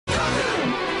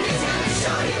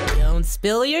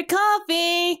spill your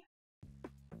coffee!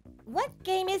 What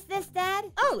game is this, Dad?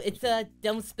 Oh, it's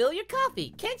don't spill your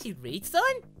coffee. Can't you read, son?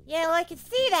 Yeah, well, I can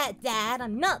see that, Dad.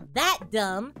 I'm not that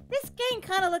dumb. This game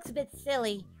kind of looks a bit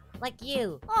silly. Like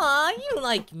you. Aw, you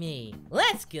like me. Well,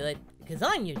 that's good, because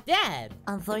I'm your dad.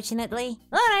 Unfortunately.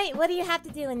 Alright, what do you have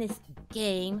to do in this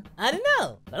game? I don't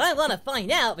know, but I want to find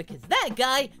out because that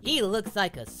guy, he looks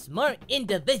like a smart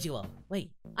individual.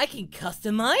 Wait, I can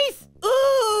customize?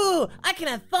 Ooh, I can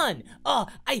have fun. Oh,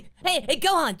 hey,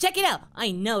 Gohan, check it out.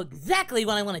 I know exactly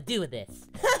what I want to do with this.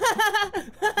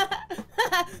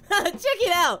 Check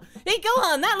it out. Hey,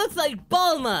 Gohan, that looks like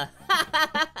Bulma.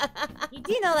 You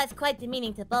do know that's quite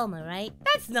demeaning to Bulma, right?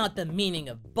 That's not the meaning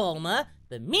of Bulma.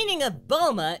 The meaning of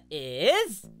Bulma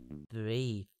is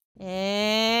brief.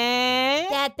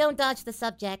 Dad, don't dodge the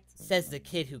subject. Says the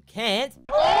kid who can't.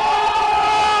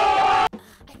 I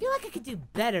feel like I could do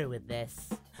better with this.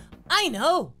 I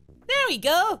know! There we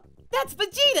go! That's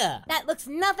Vegeta! That looks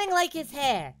nothing like his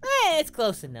hair. It's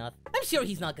close enough. I'm sure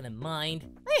he's not gonna mind.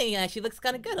 I think it actually looks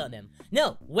kinda good on him.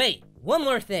 No, wait, one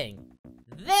more thing.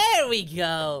 There we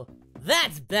go!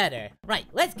 That's better. Right,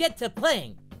 let's get to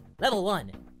playing. Level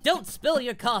 1, don't spill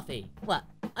your coffee. What,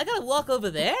 I gotta walk over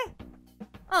there?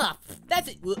 Ah, that's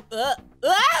it.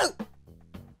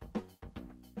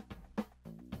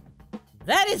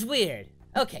 That is weird.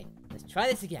 Okay, let's try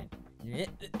this again.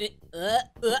 Oh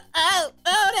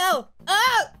no!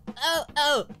 Oh!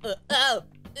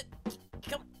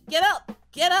 Come, get up,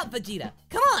 Vegeta.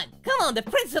 Come on, the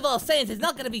Prince of all Saiyans is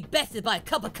not gonna be bested by a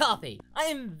cup of coffee.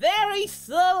 I'm very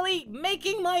slowly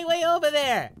making my way over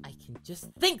there. I can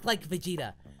just think like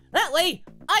Vegeta. That way,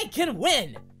 I can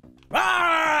win.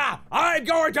 Ah! I'm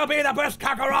going to be the best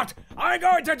Kakarot! I'm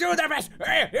going to do the best!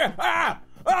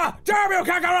 Damn you,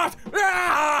 Kakarot!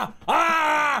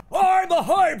 I'm the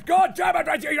hype! God damn it,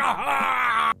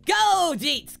 Vegeta! Go,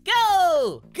 Jeets!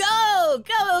 Go! Go!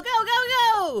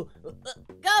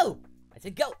 Go! I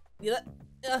said go!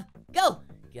 Go! Go!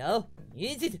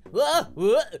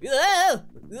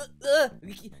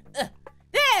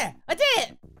 There! I did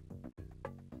it!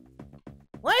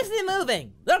 Why isn't it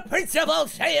moving? The Prince of all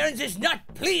Saiyans is not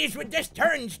pleased with this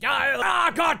turnstile!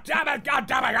 God damn it!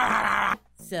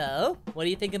 So, what do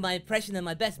you think of my impression of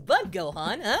my best bud,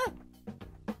 Gohan, huh?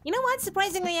 You know what?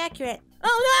 Surprisingly accurate.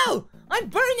 Oh no! I'm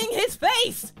burning his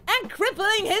face! And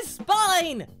crippling his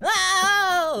spine!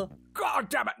 Oh! God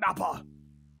damn it, Nappa!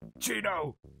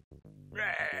 Chino!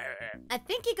 I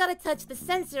think you gotta touch the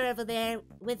sensor over there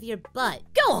with your butt.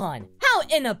 Gohan! How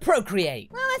inappropriate!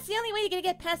 Well, that's the only way you're gonna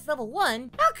get past level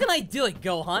 1. How can I do it,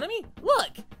 Gohan? I mean,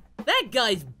 look! That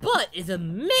guy's butt is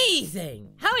amazing!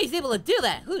 How he's able to do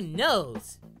that, who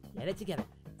knows? Get it together.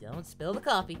 Don't spill the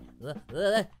coffee. Turn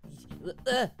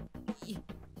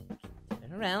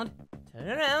around. Turn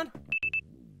around.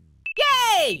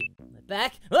 Yay! My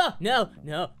back. Oh, no.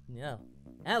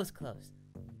 That was close.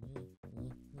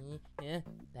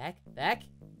 Back.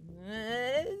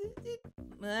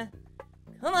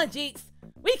 Come on, Jeets.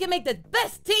 We can make the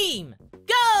best team.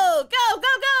 Go!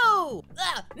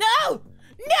 No!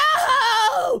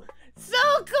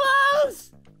 So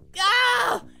close!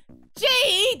 Ah!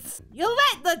 Jeets! You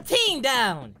let the team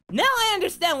down! Now I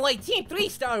understand why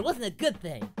TeamFourStar wasn't a good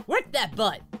thing. Work that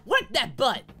butt!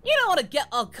 You don't want to get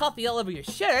all coffee all over your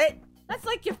shirt! That's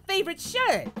like your favorite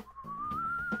shirt!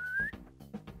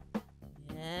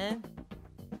 And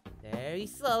very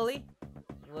slowly.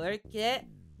 Work it.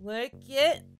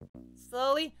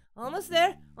 Slowly. Almost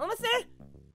there.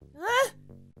 Huh?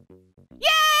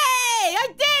 Yay! I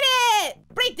did it!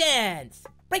 Breakdance!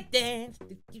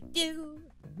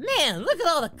 Man, look at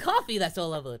all the coffee that's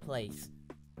all over the place.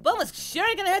 Bulma's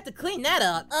sure gonna have to clean that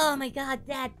up. Oh my god,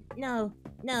 Dad. No.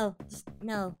 Just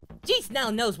no. Jeets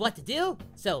now knows what to do,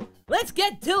 so let's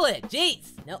get to it,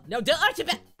 Jeets. No, don't arch your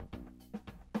back.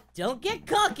 Don't get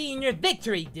cocky in your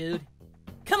victory, dude.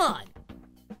 Come on.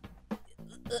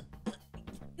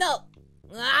 No.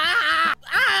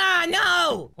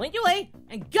 No! Point your way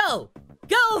and go.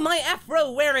 Go, my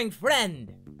afro-wearing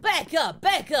friend. Back up.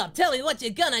 Tell me what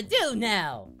you're gonna do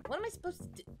now. What am I supposed to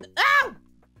do? Ow!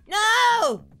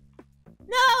 No!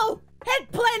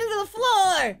 Head planted to the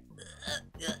floor.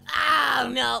 Oh,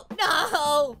 no!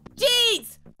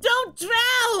 Jeets! Don't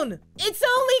drown! It's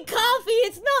only coffee!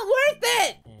 It's not worth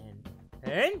it! And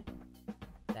turn.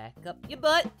 Back up your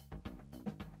butt.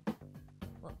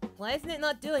 Well, why isn't it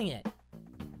not doing it?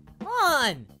 Come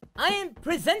on! I am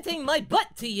presenting my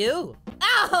butt to you!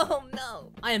 Oh,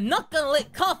 no! I am not gonna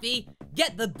let coffee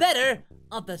get the better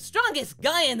of the strongest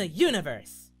guy in the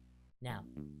universe! Now,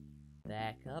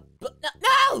 back up.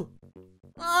 No!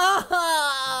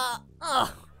 Oh!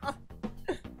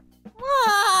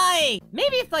 Why? Hey!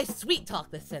 Maybe if I sweet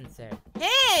talk the censor.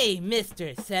 Hey,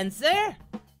 Mr. Censor!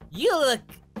 You look,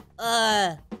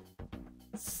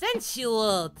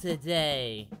 sensual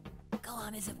today. Go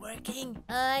on, is it working?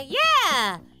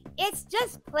 Yeah! It's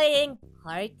just playing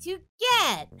hard to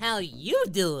get. How you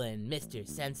doing, Mr.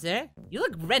 Censor? You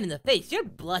look red in the face, you're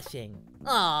blushing.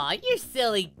 Aw, you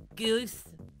silly goose.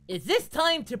 Is this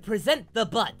time to present the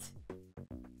butt?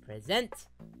 Present.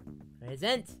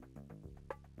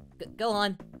 Go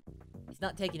on. He's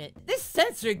not taking it. This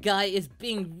censor guy is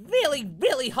being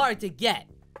really hard to get.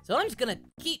 So I'm just gonna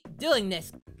keep doing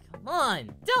this. Come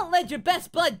on. Don't let your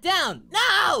best bud down.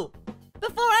 No!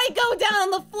 Before I go down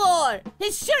on the floor!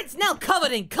 His shirt's now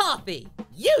covered in coffee!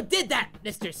 You did that,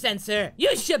 Mr. Censor!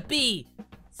 You should be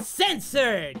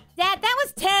censored! Dad, that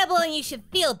was terrible and you should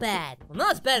feel bad. Well,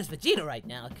 not as bad as Vegeta right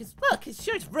now, because look, his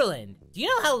shirt's ruined. Do you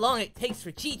know how long it takes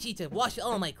for Chi-Chi to wash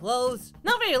all my clothes?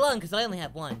 Not very long, because I only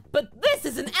have one. But this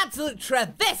is an absolute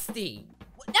travesty!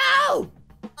 No!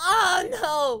 Oh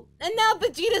no! And now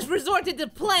Vegeta's resorted to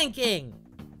planking!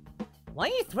 Why are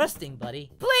you thrusting,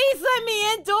 buddy? Please let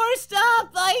me indoor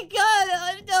stop! I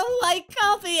don't like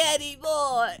coffee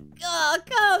anymore! Oh,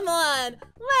 come on!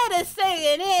 Let us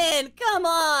say it in! Come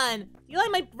on! Do you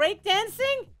like my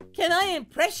breakdancing? Can I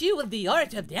impress you with the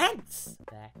art of dance?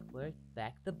 Backward,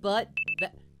 back the butt,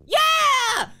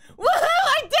 yeah! Woohoo!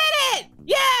 I did it!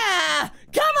 Yeah!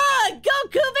 Come on!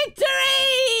 Goku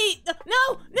victory!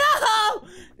 No! No!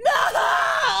 No!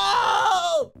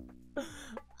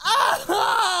 Oh,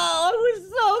 I was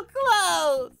so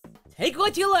close! Take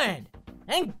what you learned,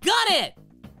 and got it!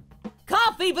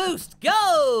 Coffee boost,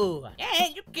 go!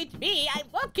 Hey, look at me, I'm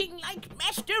walking like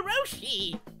Master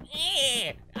Roshi.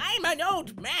 I'm an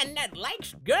old man that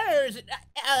likes girls.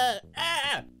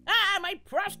 My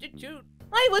prostitute.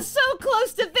 I was so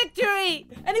close to victory,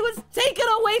 and it was taken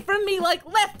away from me like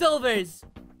leftovers!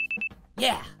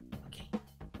 Yeah, okay.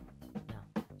 Now,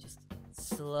 just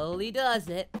slowly does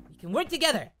it. We can work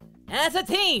together, as a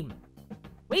team!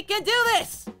 We can do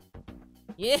this!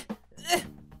 Yeah!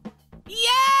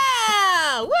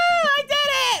 Yeah! Woo! I did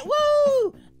it!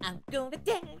 Woo! I'm gonna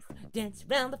dance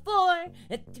around the floor.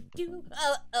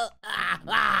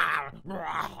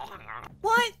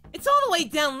 What? It's all the way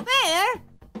down there?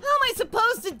 How am I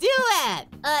supposed to do that?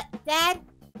 Dad,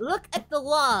 look at the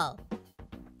wall.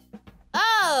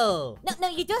 Oh! No,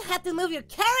 you don't have to move your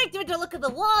character to look at the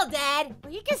wall, Dad.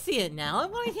 Well, you can see it now. I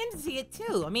wanted him to see it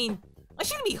too. I mean, I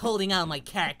shouldn't be holding out my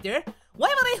character.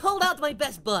 Why would I hold out my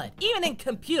best bud, even in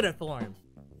computer form?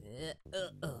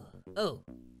 Oh,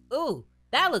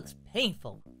 that looks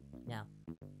painful. Now,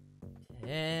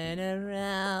 turn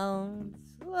around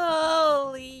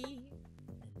slowly,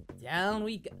 and down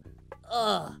we go.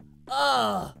 I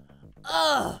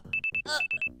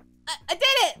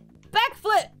did it!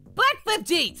 Backflip! Backflip,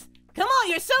 Jeets! Come on,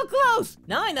 you're so close!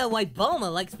 Now I know why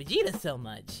Bulma likes Vegeta so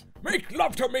much. Make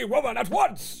love to me, woman, at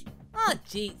once! Oh,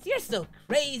 Jeets, you're so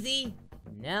crazy!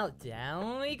 Now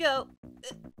down we go.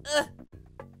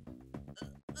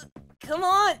 Come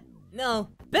on! No,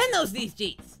 bend those knees,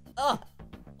 Jeets! Oh,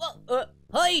 well,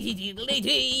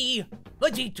 hi-dee-dee-dee-dee!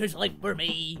 Vegeta's life for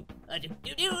me! Look!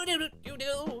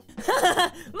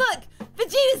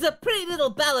 Vegeta's a pretty little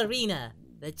ballerina!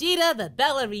 Vegeta the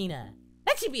ballerina!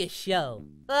 That should be a show!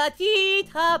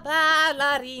 Vegeta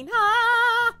ballerina!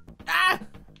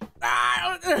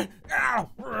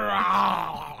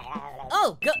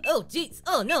 Oh, jeez.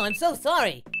 Oh, no, I'm so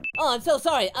sorry. Oh, I'm so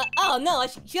sorry. Oh, no,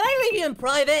 should I leave you in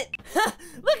private?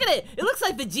 Look at it. It looks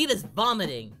like Vegeta's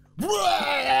vomiting.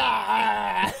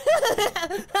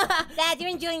 Dad, you're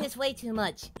enjoying this way too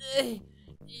much. Dad,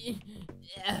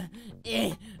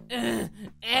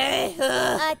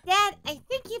 I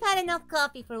think you've had enough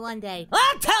coffee for one day.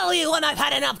 I'll tell you when I've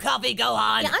had enough coffee, go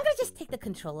on! Yeah, I'm gonna just take the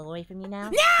controller away from you now.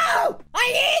 No!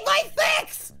 I need my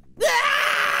fix!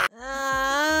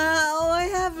 I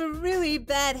have a really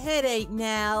bad headache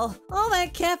now. All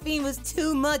that caffeine was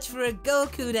too much for a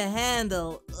Goku to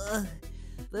handle.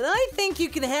 But I think you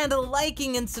can handle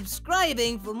liking and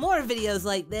subscribing for more videos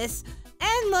like this,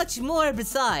 and much more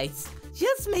besides.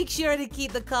 Just make sure to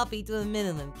keep the coffee to a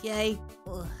minimum, okay?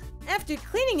 After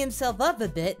cleaning himself up a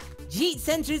bit, Jeet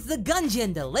enters the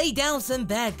Gungeon to lay down some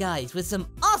bad guys with some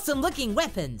awesome-looking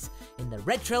weapons in the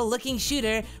retro-looking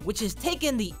shooter which has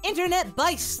taken the internet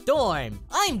by storm.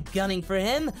 I'm gunning for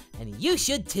him, and you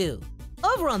should too.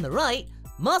 Over on the right,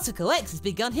 Masako X has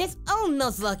begun his own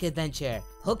Nuzlocke adventure.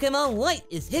 Pokemon White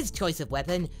is his choice of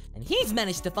weapon, and he's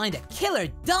managed to find a killer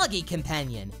doggy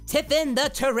companion, Tiffin the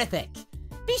Terrific.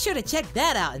 Be sure to check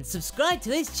that out and subscribe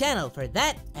to his channel for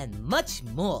that and much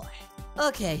more.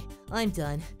 Okay, I'm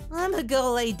done. I'm gonna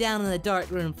go lay down in the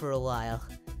dark room for a while.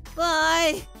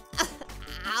 Bye.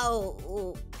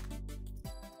 Ow.